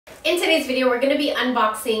In today's video, we're going to be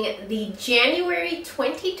unboxing the January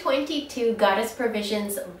 2022 Goddess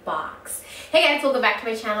Provisions box. Hey guys, welcome back to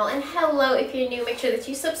my channel, and hello if you're new, make sure that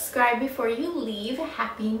you subscribe before you leave.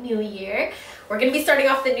 Happy New Year. We're going to be starting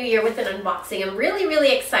off the new year with an unboxing. I'm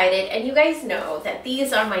really excited, and you guys know that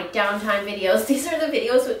these are my downtime videos. These are the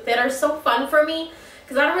videos that are so fun for me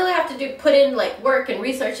because I don't really have to put in like work and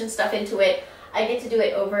research and stuff into it. I get to do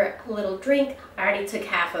it over a little drink. I already took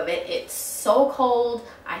half of it. It's so cold.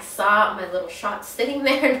 I saw my little shot sitting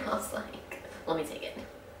there and I was like, let me take it.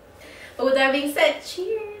 But with that being said,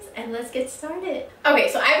 cheers and let's get started. Okay,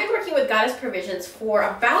 so I've been working with Goddess Provisions for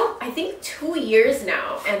about, I think, 2 years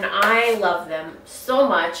now, and I love them so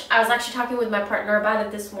much. I was actually talking with my partner about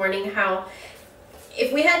it this morning, how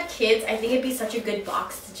if we had kids, I think it'd be such a good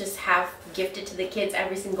box to just have gifted to the kids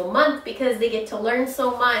every single month because they get to learn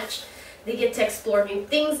so much. They get to explore new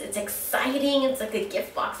things. It's exciting. It's like a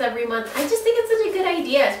gift box every month. I just think it's such a good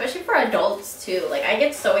idea, especially for adults too. Like, I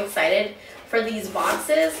get so excited for these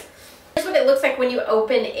boxes. Here's what it looks like when you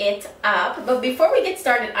open it up. But before we get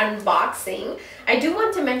started unboxing, I do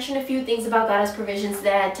want to mention a few things about Goddess Provisions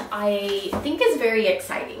that I think is very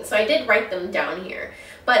exciting. So I did write them down here.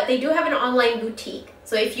 But they do have an online boutique.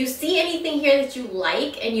 So if you see anything here that you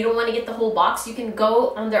like and you don't want to get the whole box, you can go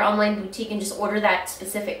on their online boutique and just order that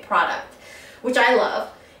specific product, which I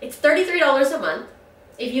love. It's $33 a month.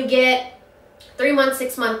 If you get 3-month,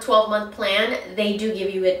 6-month, 12-month plan, they do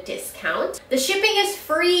give you a discount. The shipping is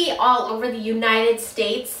free all over the United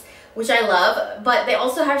States, which I love, but they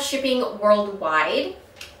also have shipping worldwide.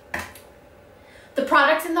 The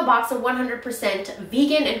products in the box are 100%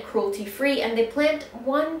 vegan and cruelty-free, and they plant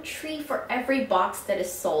 1 tree for every box that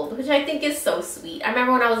is sold, which I think is so sweet. I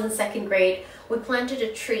remember when I was in 2nd grade, we planted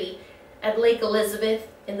a tree at Lake Elizabeth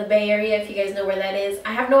in the Bay Area, if you guys know where that is.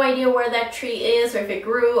 I have no idea where that tree is or if it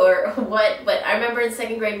grew or what, but I remember in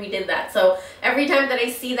 2nd grade we did that. So every time that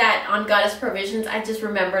I see that on Goddess Provisions, I just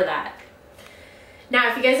remember that.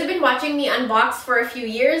 Now, if you guys have been watching me unbox for a few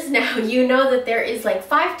years now, you know that there is like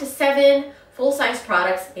 5 to 7 full-size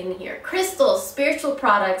products in here. Crystals, spiritual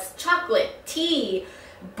products, chocolate, tea,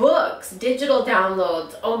 books, digital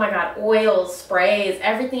downloads, oh my god, oils, sprays,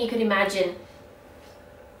 everything you could imagine.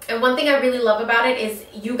 And one thing I really love about it is,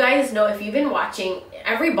 you guys know, if you've been watching,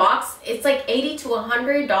 every box, it's like $80 to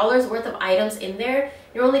 $100 worth of items in there.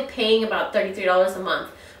 You're only paying about $33 a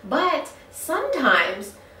month. But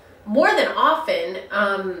sometimes, more than often,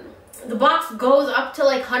 the box goes up to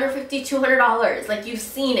like $150, $200. Like, you've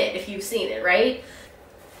seen it if you've seen it, right?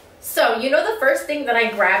 So, you know, the first thing that I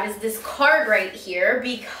grabbed is this card right here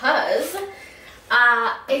because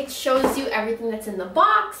it shows you everything that's in the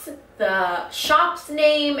box, the shop's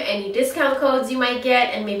name, any discount codes you might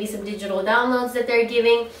get, and maybe some digital downloads that they're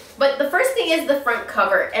giving. But the first thing is the front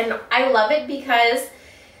cover, and I love it because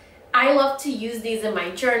I love to use these in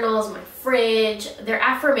my journals, my fridge. They're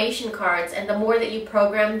affirmation cards, and the more that you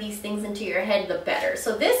program these things into your head, the better.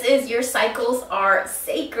 So this is "Your cycles are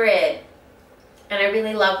sacred." And I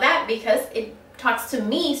really love that because it talks to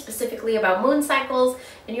me specifically about moon cycles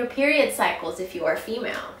and your period cycles if you are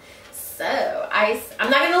female. So I'm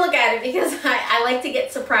not going to look at it because I like to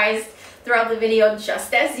get surprised throughout the video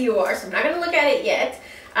just as you are. So I'm not going to look at it yet,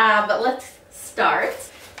 but let's start.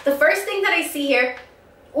 The first thing that I see here,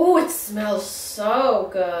 oh, it smells so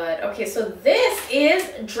good. Okay, so this is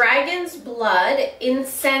Dragon's Blood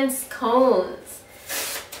Incense Cones.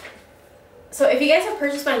 So if you guys have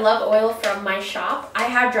purchased my love oil from my shop, I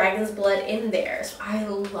have Dragon's Blood in there. So I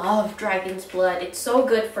love Dragon's Blood. It's so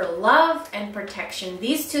good for love and protection.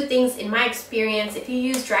 These two things, in my experience, if you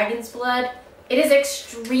use Dragon's Blood, it is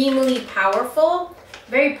extremely powerful,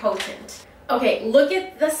 very potent. Okay, look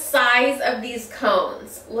at the size of these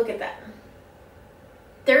cones. Look at that.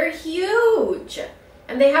 They're huge.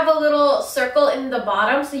 And they have a little circle in the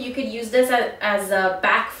bottom, so you could use this as a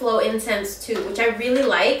backflow incense too, which I really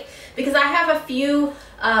like because I have a few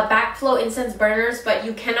backflow incense burners, but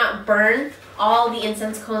you cannot burn all the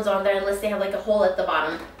incense cones on there unless they have like a hole at the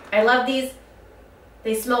bottom. I love these.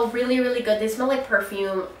 They smell really good. They smell like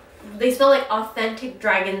perfume. They smell like authentic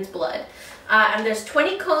Dragon's Blood. And there's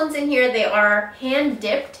 20 cones in here. They are hand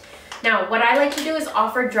dipped. Now, what I like to do is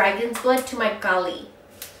offer Dragon's Blood to my Kali.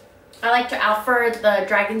 I like to offer the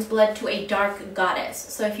Dragon's Blood to a dark goddess.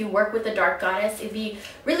 So if you work with a dark goddess, it'd be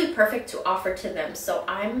really perfect to offer to them. So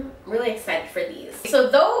I'm really excited for these. So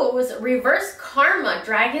those Reverse Karma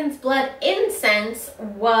Dragon's Blood Incense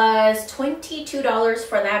was $22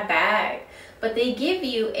 for that bag. But they give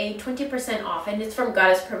you a 20% off, and it's from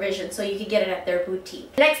Goddess Provisions, so you can get it at their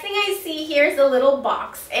boutique. Next thing I see here is a little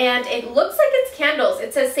box, and it looks like it's candles.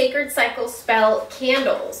 It says Sacred Cycle Spell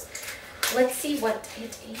Candles. let's see what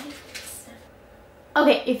it is.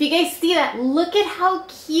 Okay, if you guys see that, look at how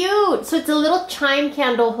cute. So it's a little chime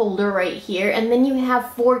candle holder right here, and then you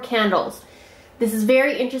have 4 candles. This is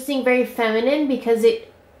very interesting, very feminine, because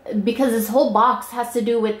this whole box has to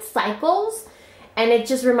do with cycles, and it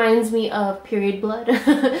just reminds me of period blood.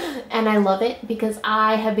 And I love it because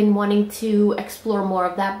I have been wanting to explore more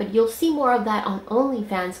of that, but you'll see more of that on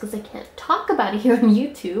OnlyFans because I can't talk about it here on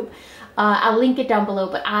YouTube. I'll link it down below,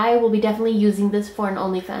 but I will be definitely using this for an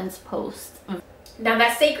OnlyFans post. Now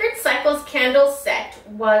that Sacred Cycles candle set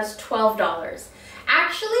was $12.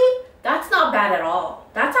 Actually, that's not bad at all.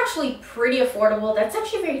 That's actually pretty affordable. That's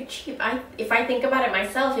actually very cheap. If I think about it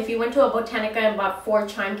myself, if you went to a Botanica and bought 4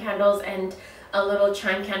 chime candles and a little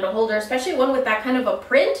chime candle holder, especially one with that kind of a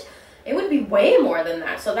print, it would be way more than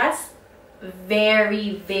that. So that's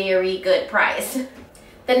very, very good price.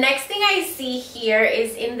 The next thing I see here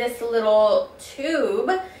is in this little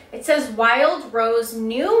tube. It says Wild Rose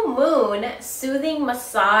New Moon Soothing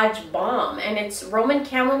Massage Balm, and it's Roman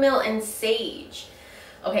chamomile and sage.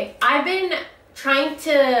 Okay, I've been trying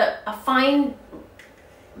to find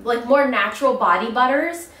like more natural body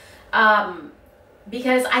butters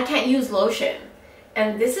because I can't use lotion,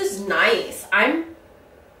 and this is nice. I'm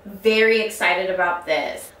very excited about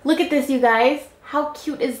this. Look at this, you guys. How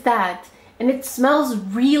cute is that? And it smells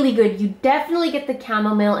really good. You definitely get the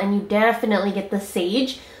chamomile and you definitely get the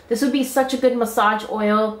sage. This would be such a good massage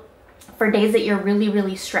oil for days that you're really,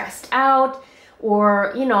 really stressed out,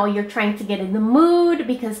 or, you know, you're trying to get in the mood,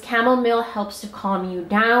 because chamomile helps to calm you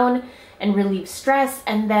down and relieve stress.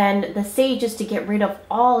 And then the sage is to get rid of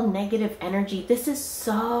all negative energy. This is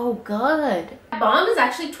so good. Balm is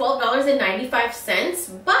actually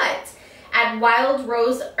 $12.95, but at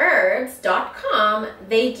wildroseherbs.com,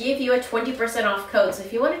 they give you a 20% off code. So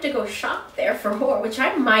if you wanted to go shop there for more, which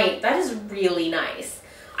I might, that is really nice.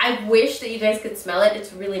 I wish that you guys could smell it.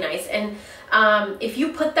 It's really nice. And if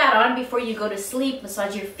you put that on before you go to sleep,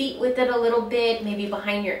 massage your feet with it a little bit, maybe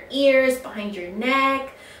behind your ears, behind your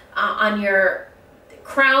neck, on your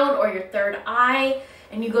crown or your third eye,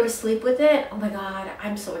 and you go to sleep with it, oh my God,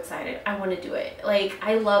 I'm so excited. I want to do it. Like,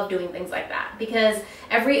 I love doing things like that, because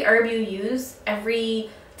every herb you use, every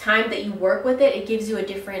time that you work with it, it gives you a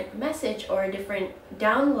different message or a different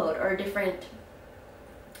download or a different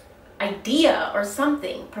idea or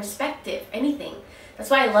something, perspective, anything. That's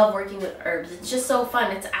why I love working with herbs. It's just so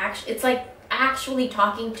fun. It's like actually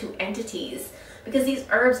talking to entities, because these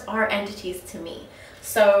herbs are entities to me.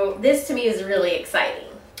 So this to me is really exciting.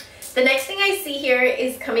 The next thing I see here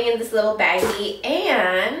is coming in this little baggie,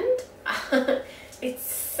 and it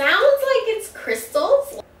sounds like it's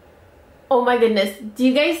crystals. Oh my goodness, do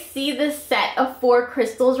you guys see this set of 4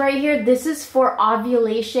 crystals right here? This is for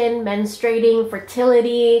ovulation, menstruating,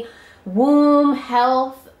 fertility, womb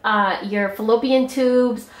health, your fallopian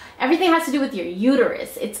tubes. Everything has to do with your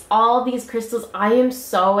uterus. It's all these crystals. I am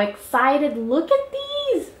so excited. Look at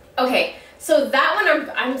these. Okay, so that one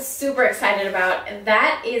I'm super excited about.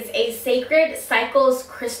 That is a Sacred Cycles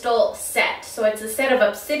crystal set. So it's a set of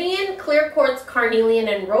obsidian, clear quartz, carnelian,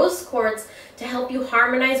 and rose quartz to help you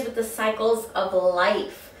harmonize with the cycles of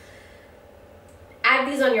life. Add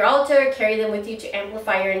these on your altar, carry them with you to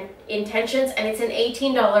amplify your intentions, and it's an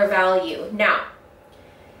 $18 value. Now,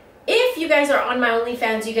 if you guys are on my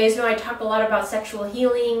OnlyFans, you guys know I talk a lot about sexual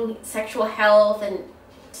healing, sexual health, and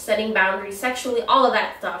setting boundaries sexually, all of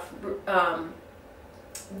that stuff.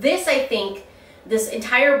 This, I think, this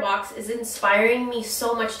entire box is inspiring me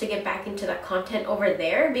so much to get back into that content over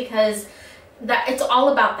there, because it's all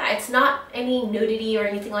about that. It's not any nudity or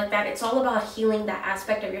anything like that. It's all about healing that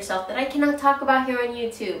aspect of yourself that I cannot talk about here on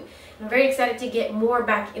YouTube. I'm very excited to get more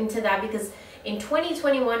back into that, because in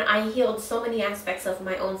 2021, I healed so many aspects of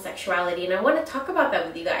my own sexuality, and I want to talk about that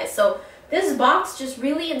with you guys. So this box just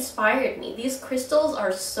really inspired me. These crystals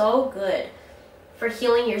are so good for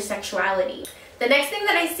healing your sexuality. The next thing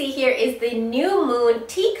that I see here is the New Moon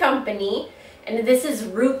Tea Company, and this is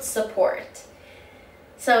root support.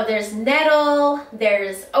 So there's nettle,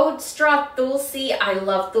 there's oat straw, tulsi. I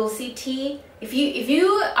love tulsi tea. If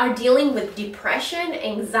you are dealing with depression,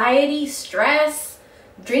 anxiety, stress,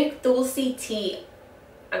 drink tulsi tea.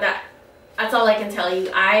 That's all I can tell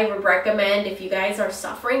you. I would recommend, if you guys are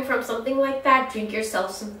suffering from something like that, drink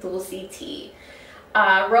yourself some tulsi tea.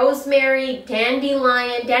 Rosemary,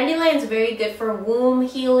 dandelion. Dandelion's very good for womb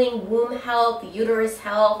healing, womb health, uterus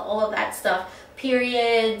health, all of that stuff.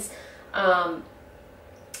 Periods.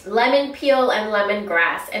 Lemon peel and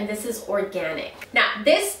lemongrass, and this is organic. Now,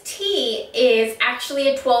 this tea is actually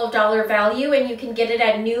a $12 value, and you can get it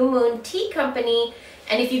at New Moon Tea Company,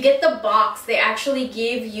 And if you get the box, they actually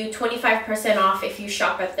give you 25% off if you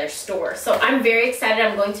shop at their store. So I'm very excited.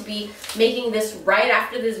 I'm going to be making this right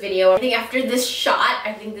after this video. I think after this shot,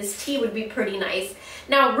 I think this tea would be pretty nice.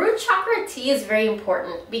 Now, root chakra tea is very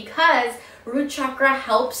important because root chakra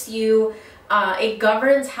helps you, it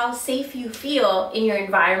governs how safe you feel in your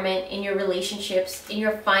environment, in your relationships, in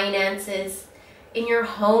your finances, in your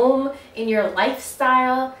home, in your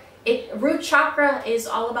lifestyle. Root chakra is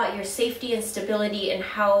all about your safety and stability and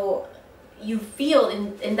how you feel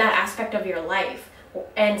in that aspect of your life.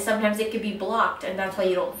 And sometimes it could be blocked, and that's why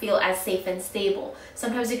you don't feel as safe and stable.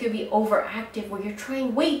 Sometimes it could be overactive, where you're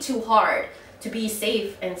trying way too hard to be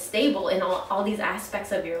safe and stable in all these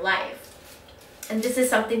aspects of your life. And this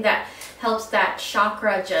is something that helps that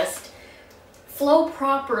chakra just flow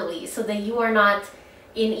properly so that you are not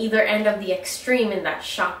in either end of the extreme in that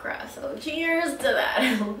chakra. So cheers to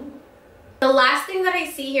that. The last thing that I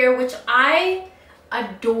see here, which I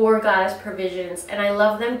adore Goddess Provisions and I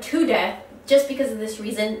love them to death just because of this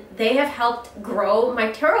reason, they have helped grow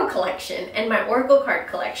my tarot collection and my oracle card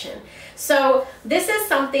collection. So this is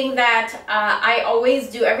something that I always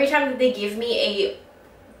do every time that they give me a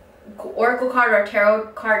oracle card or tarot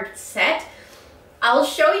card set. I'll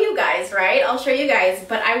show you guys, right? I'll show you guys,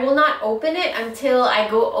 but I will not open it until I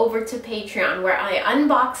go over to Patreon, where I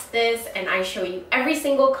unbox this and I show you every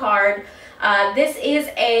single card. This is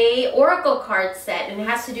a oracle card set, and it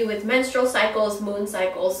has to do with menstrual cycles, moon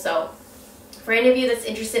cycles. So for any of you that's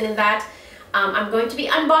interested in that, I'm going to be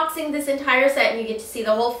unboxing this entire set, and you get to see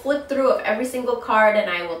the whole flip through of every single card, and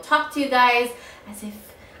I will talk to you guys as if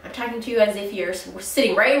I'm talking to you as if you're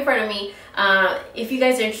sitting right in front of me, if you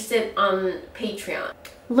guys are interested on Patreon.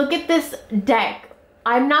 Look at this deck.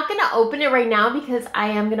 I'm not going to open it right now because I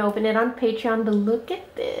am going to open it on Patreon, but look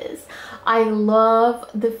at this. I love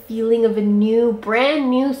the feeling of a brand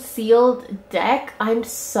new sealed deck. I'm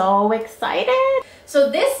so excited. So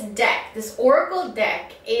this deck, this oracle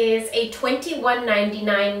deck, is a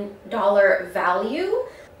 $21.99 value,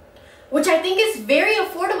 which I think is very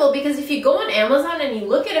affordable, because if you go on Amazon and you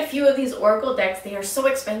look at a few of these oracle decks, they are so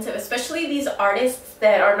expensive, especially these artists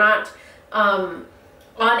that are not on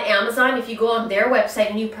Amazon. If you go on their website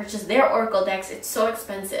and you purchase their oracle decks, it's so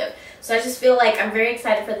expensive. So I just feel like I'm very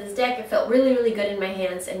excited for this deck. It felt really, really good in my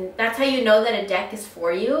hands, and that's how you know that a deck is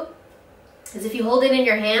for you, is if you hold it in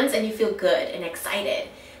your hands and you feel good and excited,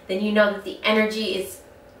 then you know that the energy is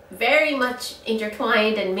very much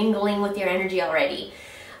intertwined and mingling with your energy already.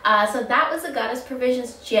 So that was the Goddess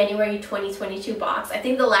Provisions January 2022 box. I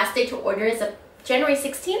think the last day to order is January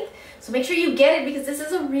 16th. So make sure you get it, because this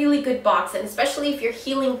is a really good box, and especially if you're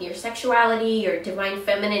healing your sexuality, your divine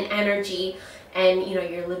feminine energy, and you know,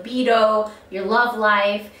 your libido, your love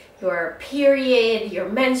life, your period, your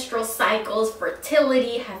menstrual cycles,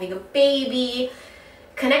 fertility, having a baby,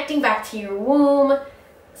 connecting back to your womb.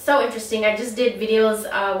 So interesting. I just did videos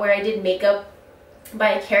where I did makeup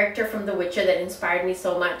by a character from The Witcher that inspired me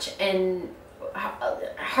so much, and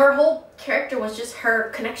her whole character was just her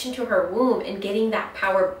connection to her womb and getting that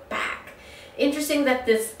power back. Interesting that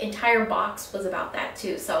this entire box was about that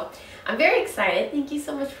too. So I'm very excited. Thank you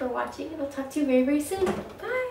so much for watching, and I'll talk to you very, very soon. Bye.